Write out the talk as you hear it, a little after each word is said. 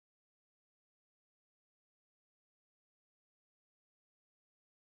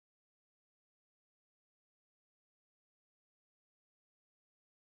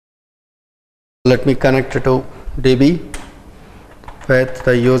let me connect to DB with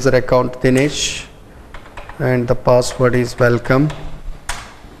the user account Dinesh and the password is welcome.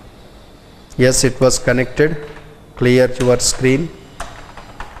 Yes, it was connected. Clear your screen.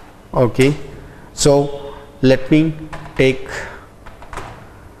 Okay, so let me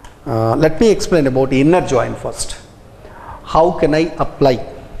explain about inner join first. How can I apply?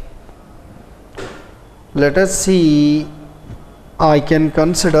 Let us see. I can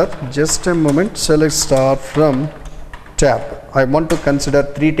consider, just a moment, select start from tab. I want to consider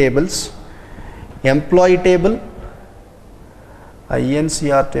 3 tables. Employee table,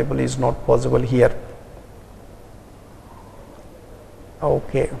 INCR table is not possible here.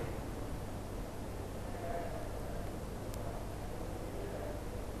 Okay.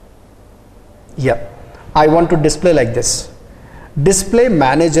 Yeah, I want to display like this. Display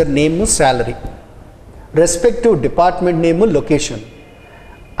manager name, salary, respective department name, location,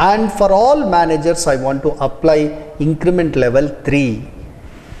 and for all managers I want to apply increment level 3.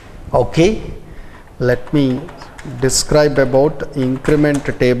 Okay, let me describe about increment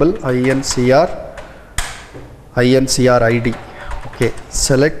table INCR ID. Okay,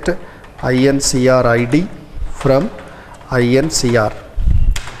 select INCR ID from INCR.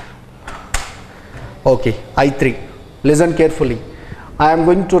 Okay, I3. Listen carefully. I am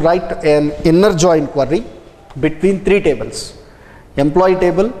going to write an inner join query between 3 tables: employee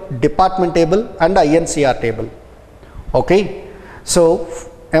table, department table, and INCR table. Okay, so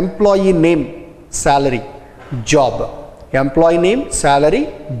employee name, salary, job, employee name, salary,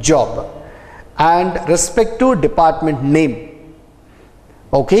 job, and respective department name.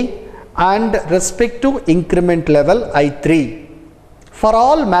 Okay, and respective increment level I3. For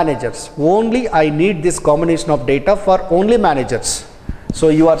all managers, only I need this combination of data for only managers. So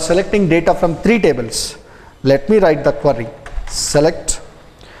you are selecting data from 3 tables. Let me write the query. Select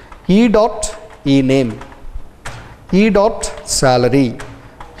e.ename, e.salary,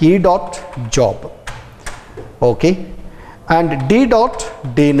 e.job. Okay, and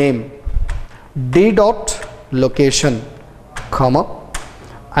d.dname, d.location, comma,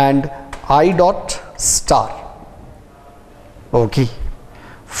 and i.star. Okay,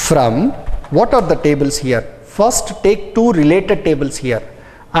 from what are the tables here? First, take 2 related tables here.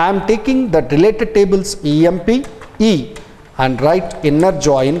 I am taking the related tables EMP, E, and write inner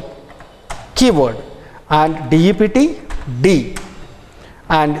join keyword, and DEPT, D.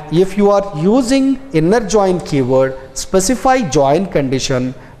 And if you are using inner join keyword, specify join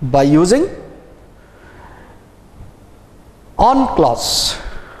condition by using on clause.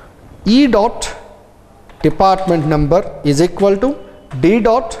 E dot department number is equal to D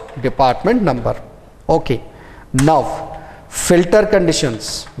dot department number. Okay, now filter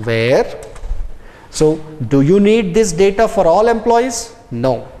conditions, where, so do you need this data for all employees?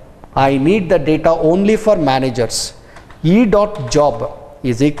 No, I need the data only for managers. E dot job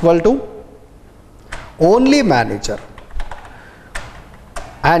is equal to only manager.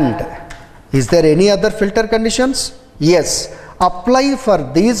 And is there any other filter conditions? Yes, apply for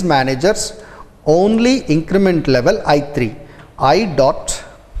these managers only increment level I3. I dot,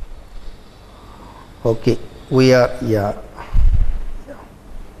 okay, we are, yeah,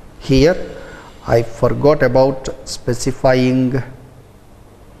 here I forgot about specifying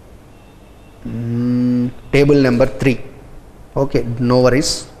table number 3. Okay, no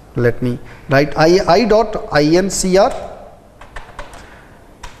worries. Let me write I dot INCR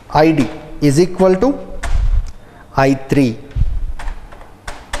ID is equal to I3.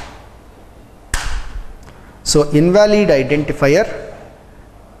 So invalid identifier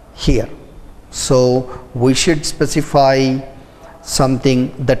here. So we should specify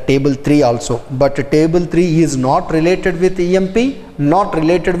something, the table 3 also, but table 3 is not related with EMP, not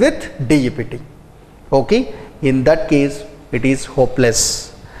related with DEPT. Okay, in that case it is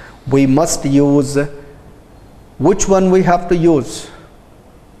hopeless. We must use, which one we have to use?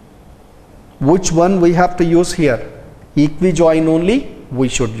 Which one we have to use here? Equi-join only we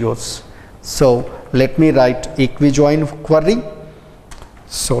should use. So let me write equi-join query.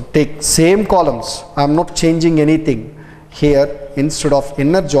 So take same columns, I am not changing anything here. Instead of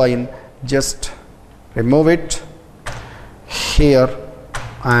inner join, just remove it here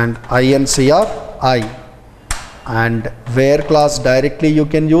and INCR I, and where class directly you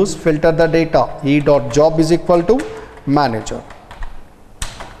can use, filter the data. E dot job is equal to manager,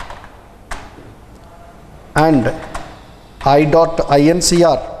 and I dot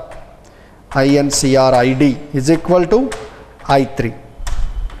INCR ID is equal to I3.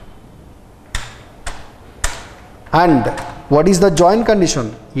 And what is the join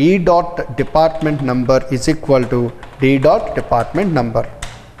condition? E dot department number is equal to D dot department number.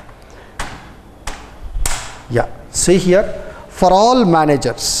 See here, for all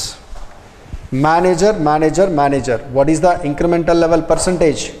managers, manager, what is the incremental level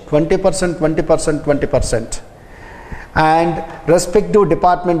percentage? 20%, 20%, 20%. And respective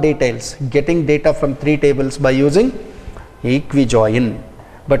department details, getting data from 3 tables by using equijoin.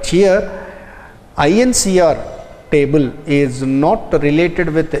 But here INCR table is not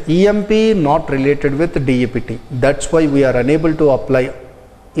related with EMP, not related with DEPT. That's why we are unable to apply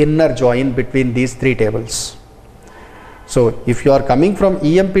inner join between these 3 tables. So if you are coming from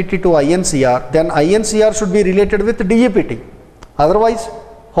EMPT to INCR, then INCR should be related with DEPT. Otherwise,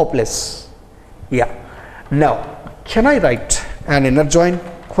 hopeless. Yeah. Now, can I write an inner join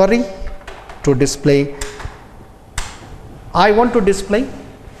query to display? I want to display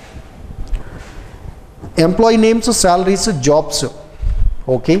employee names, salaries, jobs.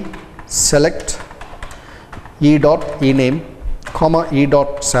 Okay. Select e dot ename, comma e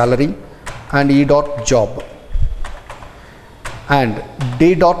dot salary and e dot job, and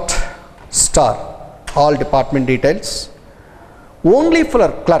d dot star all department details. Only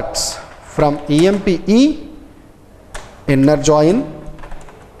for clerks from EMPE inner join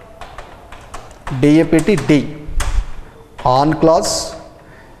DEPT D on clause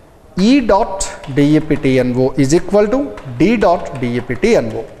E dot DEPT NO is equal to D dot DEPT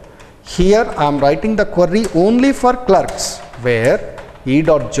NO. Here I am writing the query only for clerks, where E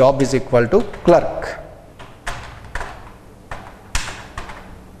dot job is equal to clerk.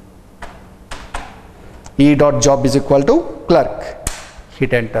 E dot job is equal to clerk.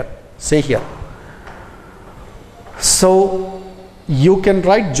 Hit enter. See here. So you can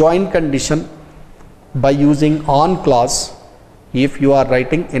write join condition by using on clause if you are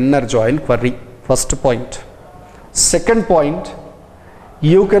writing inner join query. First point. Second point,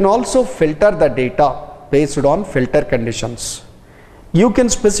 you can also filter the data based on filter conditions. You can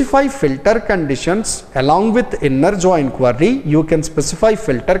specify filter conditions along with inner join query. You can specify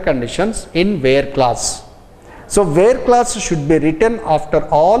filter conditions in where clause. So where clause should be written after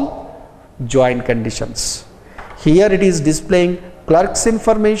all join conditions. Here it is displaying clerk's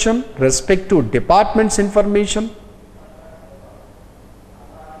information, respect to department's information.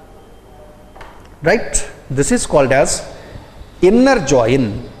 Right? This is called as inner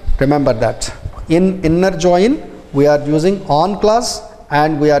join. Remember that. In inner join, we are using on clause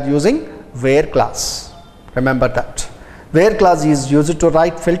and we are using where clause. Remember that. Where clause is used to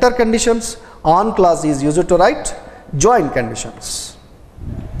write filter conditions. On clause is used to write join conditions.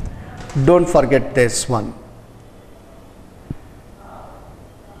 Don't forget this one.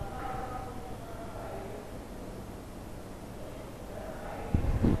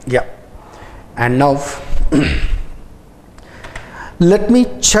 Yeah. And now let me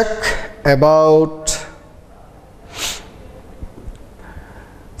check about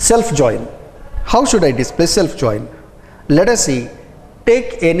self join. How should I display self join? Let us see.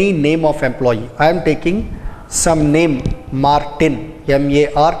 Take any name of employee. I am taking some name Martin,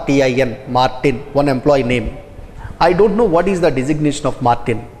 M-A-R-T-I-N, Martin, one employee name. I don't know what is the designation of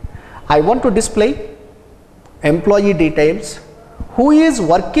Martin. I want to display employee details. Who is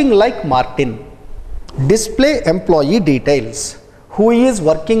working like Martin? Display employee details. Who is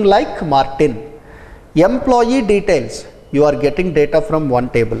working like Martin? Employee details. You are getting data from one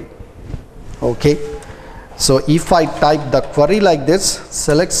table. Okay. So if I type the query like this,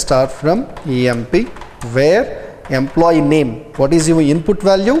 select star from EMP, where employee name, what is your input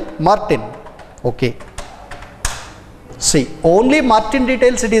value? Martin. Okay. See, only Martin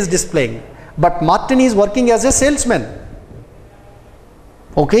details it is displaying, but Martin is working as a salesman.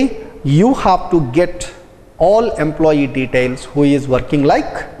 Okay. You have to get all employee details who is working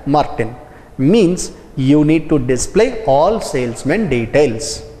like Martin. Means you need to display all salesman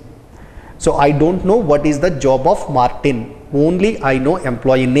details. So I don't know what is the job of Martin, only I know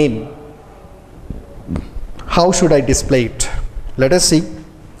employee name. How should I display it? Let us see.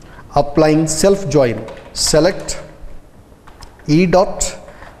 Applying self join, select E dot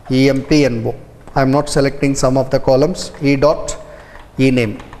EMPNO. I am not selecting some of the columns. E dot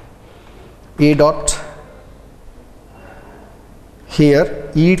ename, E dot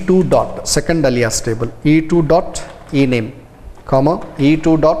here E2 dot second alias table, E2 dot ename, comma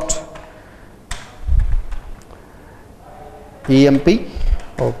E2 dot EMP,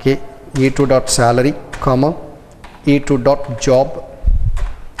 okay, E2 dot salary, comma E2 dot job,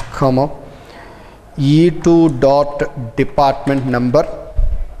 comma E2 dot department number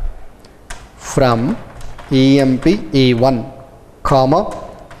from EMP E1, comma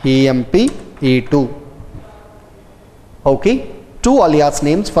EMP E2. Okay, two alias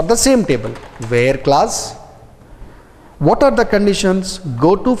names for the same table. Where clause? What are the conditions?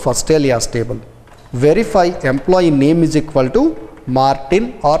 Go to first alias table. verify employee name is equal to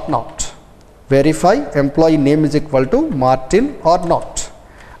Martin or not. Verify employee name is equal to Martin or not.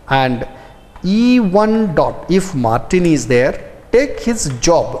 And E1 dot, if Martin is there, take his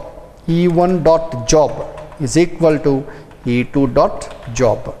job. E1 dot job is equal to E2 dot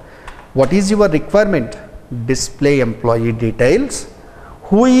job. What is your requirement? Display employee details.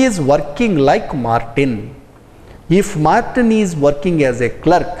 Who is working like Martin? If Martin is working as a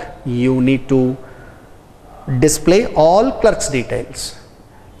clerk, you need to display all clerks details.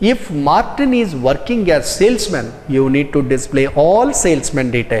 If Martin is working as salesman, you need to display all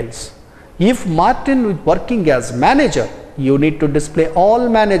salesman details. If Martin is working as manager, you need to display all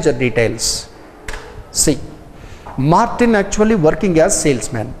manager details. See, Martin actually working as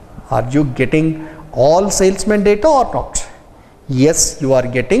salesman. Are you getting all salesman data or not? Yes, you are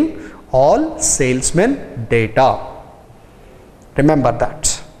getting all salesman data. Remember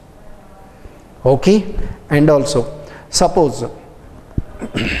that. Okay. And also, suppose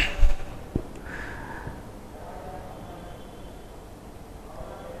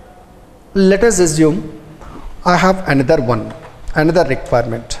let us assume I have another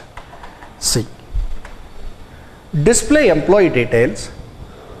requirement. See, display employee details.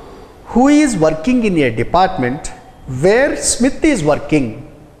 Who is working in a department where Smith is working?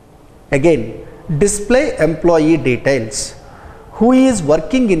 Again, display employee details. Who is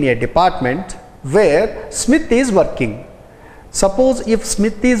working in a department where Smith is working? Suppose if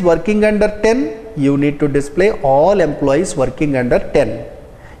Smith is working under 10, you need to display all employees working under 10.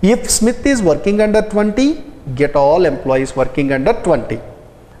 If Smith is working under 20, get all employees working under 20.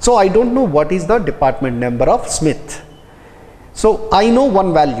 So I don't know what is the department number of Smith. So I know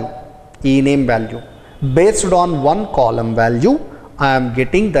one value, e-name value. Based on one column value, I am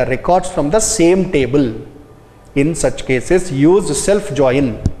getting the records from the same table. In such cases, use self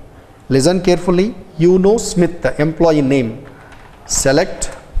join. Listen carefully. You know Smith, the employee name. Select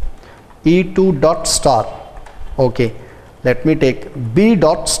E2 dot star. Okay. Let me take B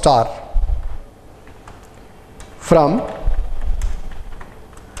dot star from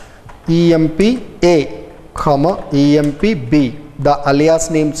EMP A, comma EMP B. The alias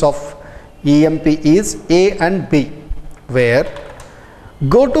names of EMP is A and B, where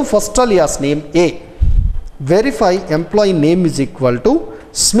go to first alias name A, verify employee name is equal to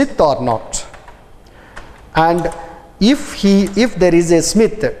Smith or not, and if there is a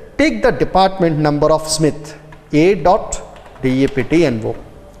Smith, take the department number of Smith. A dot DEPT-NO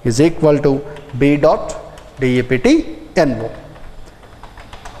is equal to B dot DEPT-NO.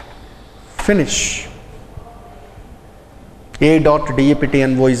 Finish. A dot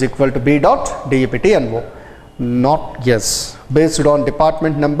DEPT-NO is equal to B dot DEPT-NO. Not yes. Based on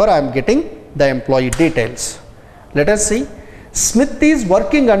department number, I am getting the employee details. Let us see. Smith is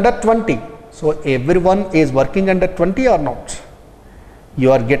working under 20. So everyone is working under 20 or not?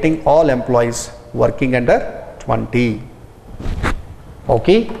 You are getting all employees working under 20.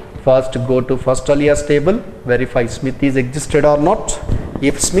 Okay. First go to first alias table, verify Smith is existed or not.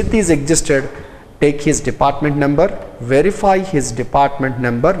 If Smith is existed, take his department number, verify his department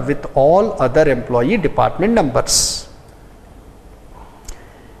number with all other employee department numbers.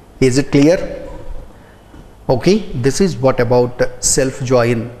 Is it clear? Okay, this is what about self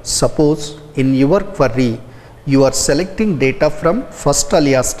join. Suppose in your query you are selecting data from first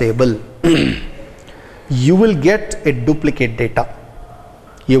alias table. You will get a duplicate data.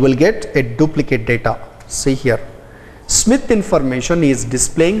 You will get a duplicate data. See here, Smith information is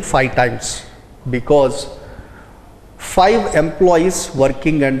displaying 5 times because 5 employees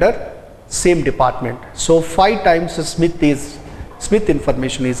working under same department. So 5 times Smith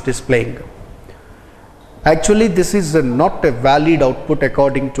information is displaying. Actually, this is not a valid output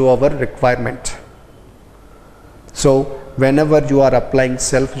according to our requirement. So whenever you are applying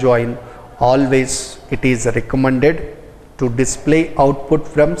self join, always it is recommended to display output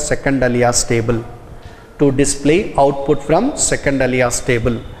from second alias table. To display output from second alias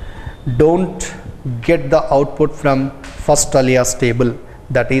table. Don't get the output from first alias table.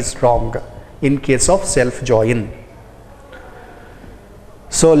 That is wrong in case of self join.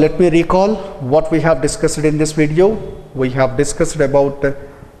 So let me recall what we have discussed in this video. We have discussed about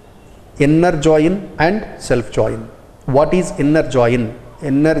inner join and self join. What is inner join?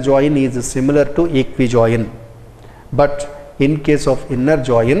 Inner join is similar to equi-join, but in case of inner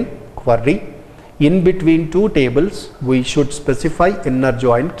join query, in between 2 tables we should specify inner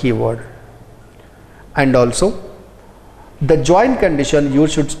join keyword, and also the join condition you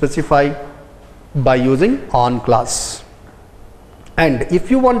should specify by using on clause. And if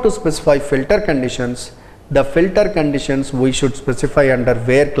you want to specify filter conditions, the filter conditions we should specify under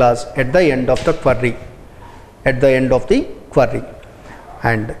where clause at the end of the query.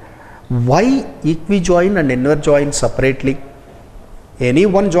 And why equi-join and inner join separately? Any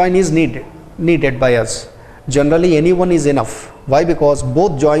one join is needed by us. Generally any one is enough. Why? Because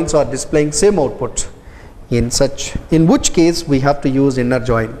both joins are displaying same output. In which case we have to use inner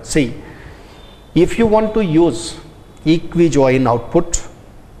join. See, if you want to use equi-join output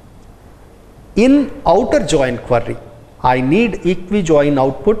in outer join query, I need equi-join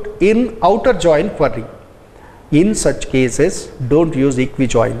output in outer join query. In such cases, don't use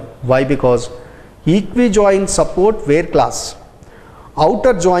equi-join. Why? Because equi-join support where clause,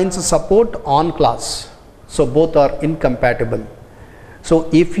 outer joins support on clause. So both are incompatible. So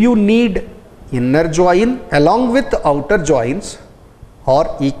if you need inner join along with outer joins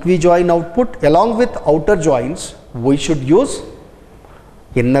or equi-join output along with outer joins, we should use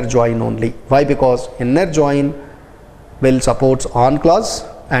inner join only. Why? Because inner join will support on clause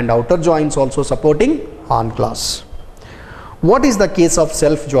and outer joins also supporting on clause. What is the case of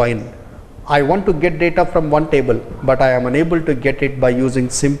self join? I want to get data from one table, but I am unable to get it by using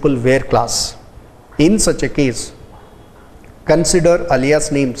simple where clause. In such a case, consider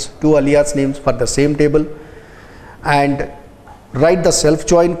alias names, two alias names for the same table, and write the self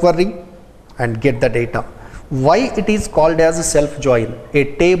join query and get the data. Why it is called as a self join?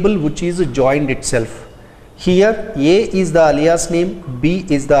 A table which is joined itself. Here A is the alias name, B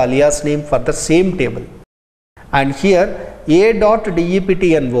is the alias name for the same table, and here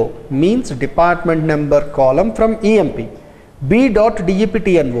A.deptno means department number column from EMP,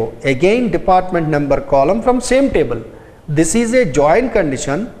 B.deptno again department number column from same table. This is a join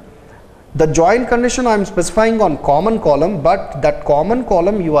condition. The join condition I am specifying on common column, but that common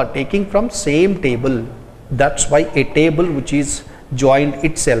column you are taking from same table. That's why a table which is joined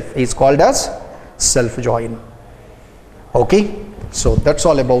itself is called as self join. Okay, so that's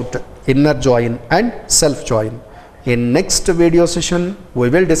all about inner join and self join. In next video session we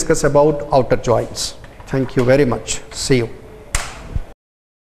will discuss about outer joins. Thank you very much. See you.